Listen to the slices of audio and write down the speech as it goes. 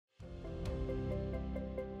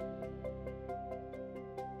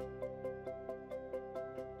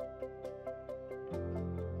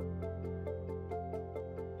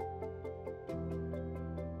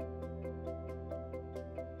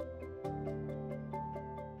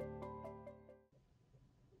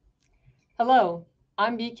Hello,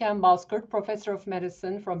 I'm Biykem Bozkurt, Professor of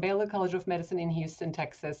Medicine from Baylor College of Medicine in Houston,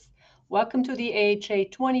 Texas. Welcome to the AHA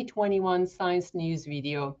 2021 Science News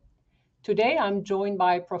video. Today, I'm joined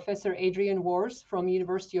by Professor Adriaan Voors from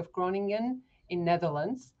University of Groningen in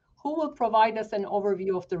Netherlands, who will provide us an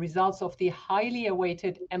overview of the results of the highly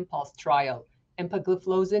awaited EMPULSE trial,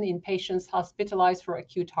 empagliflozin in patients hospitalized for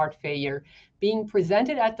acute heart failure, being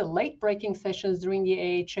presented at the late-breaking sessions during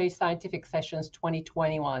the AHA Scientific Sessions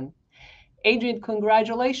 2021. Adriaan,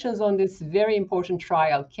 congratulations on this very important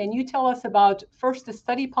trial. Can you tell us about first the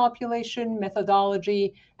study population,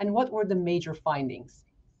 methodology, and what were the major findings?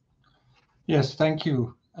 Yes, thank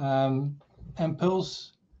you.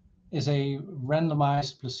 EMPULSE is a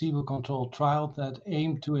randomized placebo-controlled trial that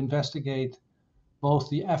aimed to investigate both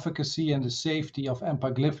the efficacy and the safety of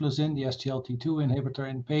empagliflozin, the SGLT2 inhibitor,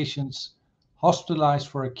 in patients hospitalized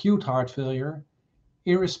for acute heart failure,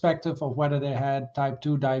 irrespective of whether they had type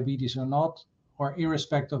 2 diabetes or not, or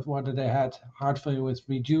irrespective of whether they had heart failure with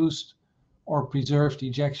reduced or preserved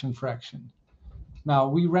ejection fraction. Now,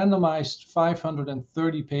 we randomized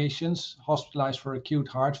 530 patients hospitalized for acute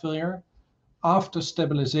heart failure after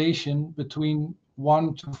stabilization between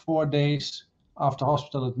 1 to 4 days after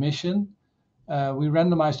hospital admission. We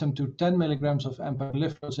randomized them to 10 milligrams of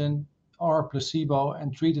empagliflozin or placebo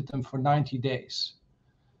and treated them for 90 days.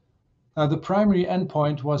 Now, the primary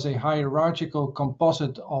endpoint was a hierarchical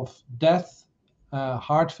composite of death,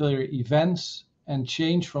 heart failure events, and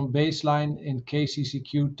change from baseline in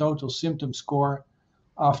KCCQ total symptom score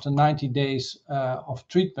after 90 days of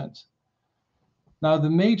treatment. Now, the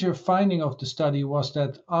major finding of the study was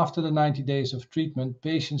that after the 90 days of treatment,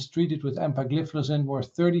 patients treated with empagliflozin were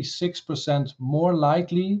 36% more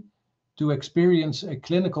likely to experience a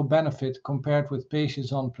clinical benefit compared with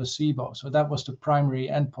patients on placebo. So that was the primary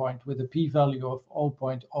endpoint with a p-value of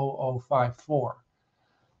 0.0054.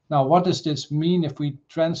 Now, what does this mean if we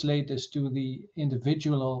translate this to the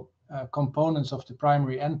individual components of the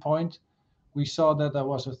primary endpoint? We saw that there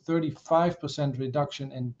was a 35%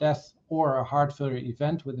 reduction in death or a heart failure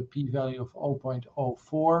event with a p-value of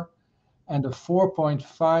 0.04 and a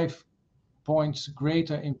 4.5 points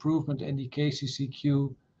greater improvement in the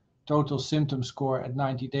KCCQ total symptom score at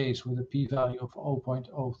 90 days with a p-value of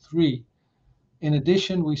 0.03. In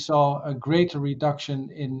addition, we saw a greater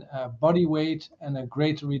reduction in body weight and a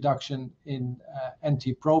greater reduction in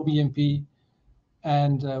NT-proBNP,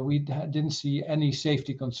 and we didn't see any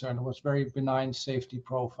safety concern. It was very benign safety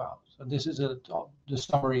profile. So this is the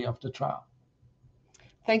summary of the trial.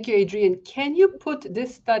 Thank you, Adriaan. Can you put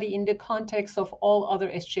this study in the context of all other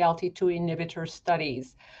SGLT2 inhibitor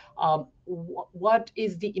studies? What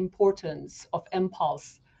is the importance of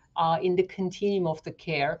EMPULSE in the continuum of the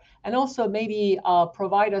care? And also maybe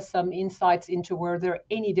provide us some insights into were there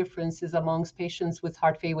any differences amongst patients with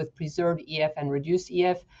heart failure with preserved EF and reduced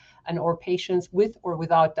EF, and or patients with or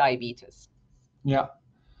without diabetes? Yeah.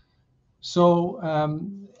 So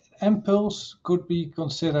EMPULSE could be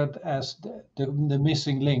considered as the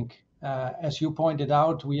missing link. As you pointed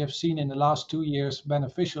out, we have seen in the last 2 years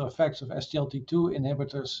beneficial effects of SGLT2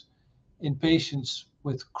 inhibitors in patients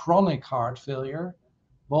with chronic heart failure,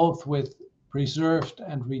 both with preserved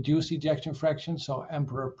and reduced ejection fraction, so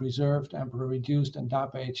EMPEROR preserved, EMPEROR reduced, and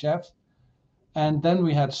DAPA-HF. And then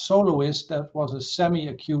we had SOLOIST, that was a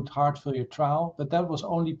semi-acute heart failure trial, but that was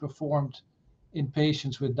only performed in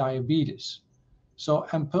patients with diabetes. So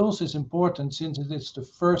EMPULSE is important since it is the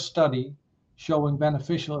first study showing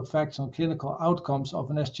beneficial effects on clinical outcomes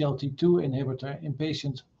of an SGLT2 inhibitor in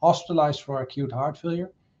patients hospitalized for acute heart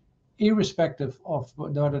failure, irrespective of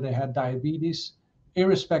whether they had diabetes,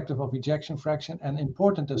 irrespective of ejection fraction, and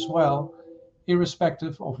important as well,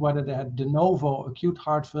 irrespective of whether they had de novo acute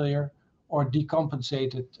heart failure or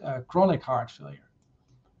decompensated chronic heart failure.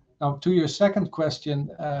 Now, to your second question,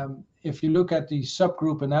 if you look at the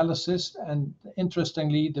subgroup analysis, and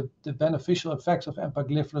interestingly, the beneficial effects of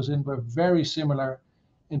empagliflozin were very similar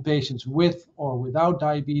in patients with or without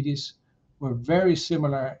diabetes, were very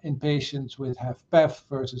similar in patients with HFpEF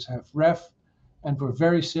versus HFrEF, and were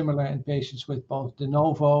very similar in patients with both de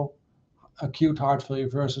novo acute heart failure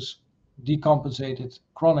versus decompensated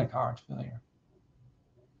chronic heart failure.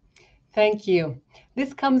 Thank you.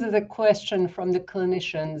 This comes as a question from the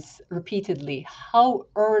clinicians repeatedly. How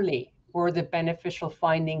early were the beneficial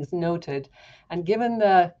findings noted? And given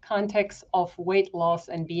the context of weight loss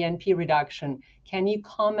and BNP reduction, can you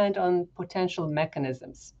comment on potential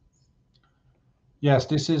mechanisms? Yes,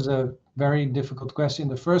 this is a very difficult question.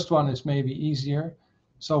 The first one is maybe easier.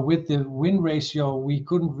 So with the win ratio, we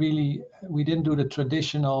didn't do the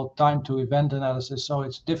traditional time to event analysis. So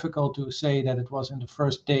it's difficult to say that it was in the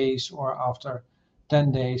first days or after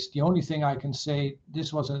 10 days. The only thing I can say,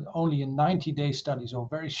 this was only a 90-day study, so a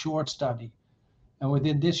very short study. And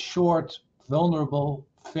within this short, vulnerable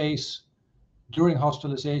phase during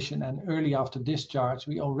hospitalization and early after discharge,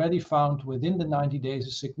 we already found within the 90 days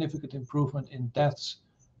a significant improvement in deaths,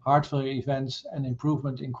 heart failure events, and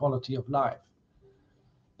improvement in quality of life.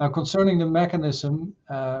 Now, concerning the mechanism,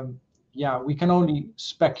 we can only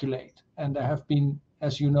speculate. And there have been,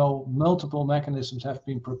 as you know, multiple mechanisms have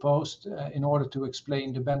been proposed in order to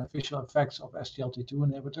explain the beneficial effects of SGLT2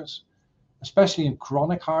 inhibitors, especially in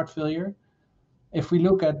chronic heart failure. If we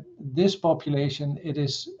look at this population, it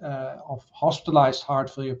is of hospitalized heart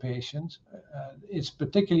failure patients. It's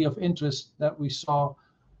particularly of interest that we saw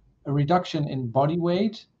a reduction in body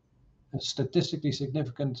weight, a statistically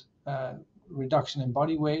significant reduction in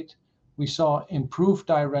body weight. We saw improved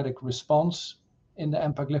diuretic response in the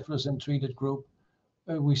empagliflozin treated group.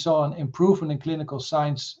 We saw an improvement in clinical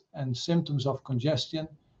signs and symptoms of congestion,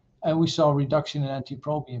 and we saw a reduction in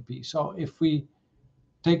NT-proBNP. So if we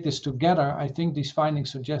take this together, I think these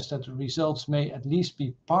findings suggest that the results may at least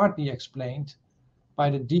be partly explained by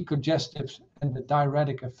the decongestive and the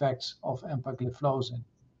diuretic effects of empagliflozin.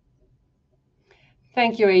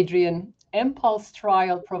 Thank you, Adriaan. EMPULSE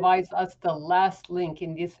trial provides us the last link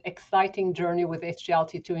in this exciting journey with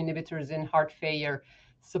SGLT2 inhibitors in heart failure,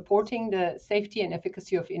 supporting the safety and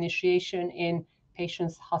efficacy of initiation in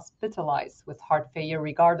patients hospitalized with heart failure,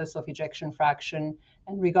 regardless of ejection fraction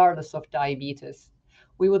and regardless of diabetes.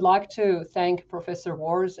 We would like to thank Professor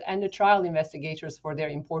Voors and the trial investigators for their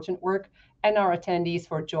important work and our attendees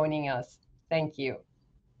for joining us. Thank you.